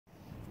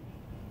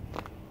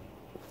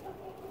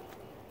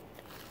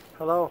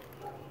Hello.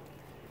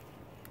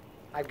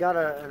 I've got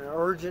an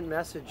urgent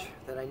message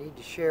that I need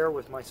to share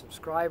with my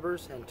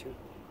subscribers and to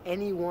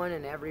anyone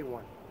and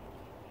everyone.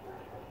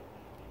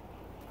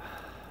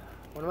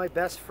 One of my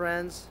best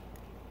friends,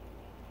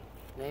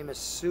 her name is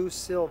Sue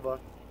Silva,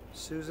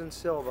 Susan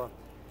Silva,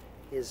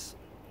 she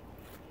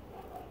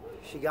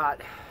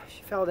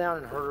fell down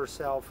and hurt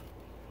herself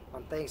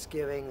on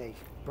Thanksgiving. They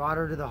brought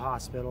her to the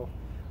hospital.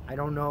 I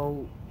don't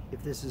know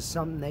if this is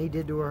something they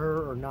did to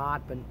her or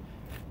not, but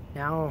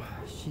now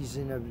she's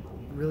in a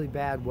really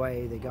bad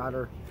way. They got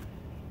her,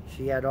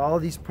 she had all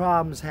these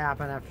problems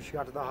happen after she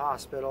got to the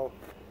hospital,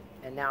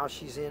 and now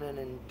she's in an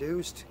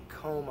induced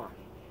coma.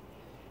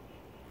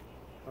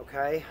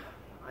 Okay,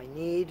 I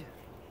need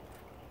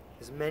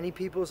as many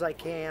people as I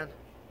can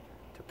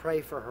to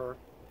pray for her.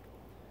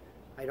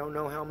 I don't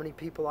know how many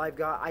people I've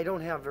got. I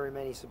don't have very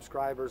many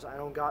subscribers. I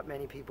don't got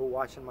many people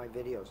watching my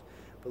videos.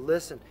 But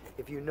listen,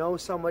 if you know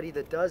somebody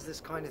that does this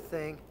kind of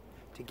thing,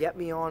 to get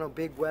me on a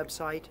big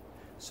website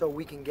so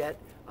we can get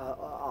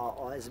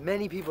as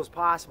many people as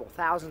possible,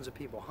 thousands of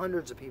people,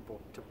 hundreds of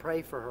people, to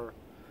pray for her.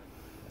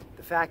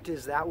 The fact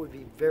is that would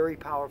be very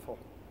powerful.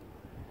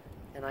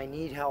 And I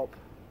need help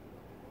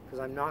because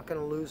I'm not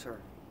going to lose her.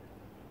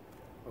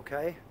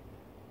 Okay?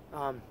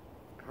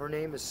 Her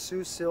name is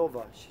Sue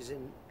Silva. She's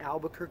in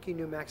Albuquerque,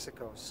 New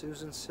Mexico.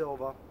 Susan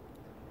Silva.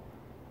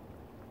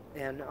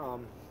 And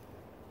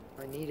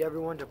I need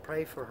everyone to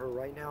pray for her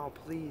right now,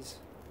 please.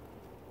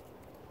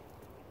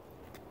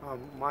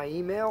 My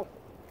email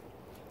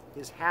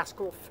is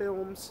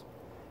haskellfilmz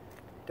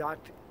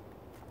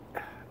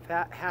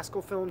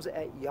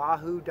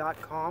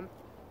 @yahoo.com.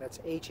 That's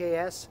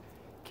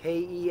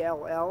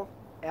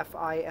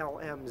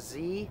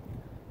HASKELLFILMZ.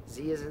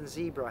 Z as in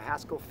zebra.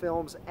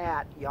 haskellfilmz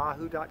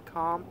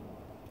 @yahoo.com.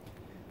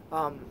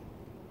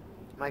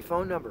 My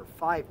phone number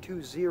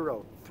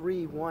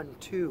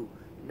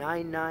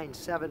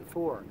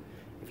 520-312-9974.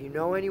 If you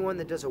know anyone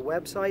that does a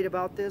website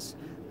about this,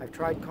 I've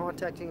tried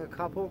contacting a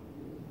couple.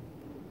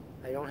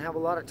 I don't have a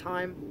lot of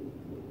time.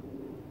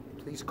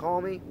 Please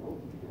call me.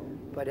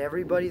 But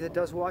everybody that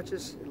does watch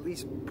this, at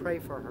least pray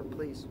for her,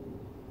 please.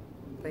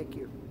 Thank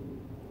you.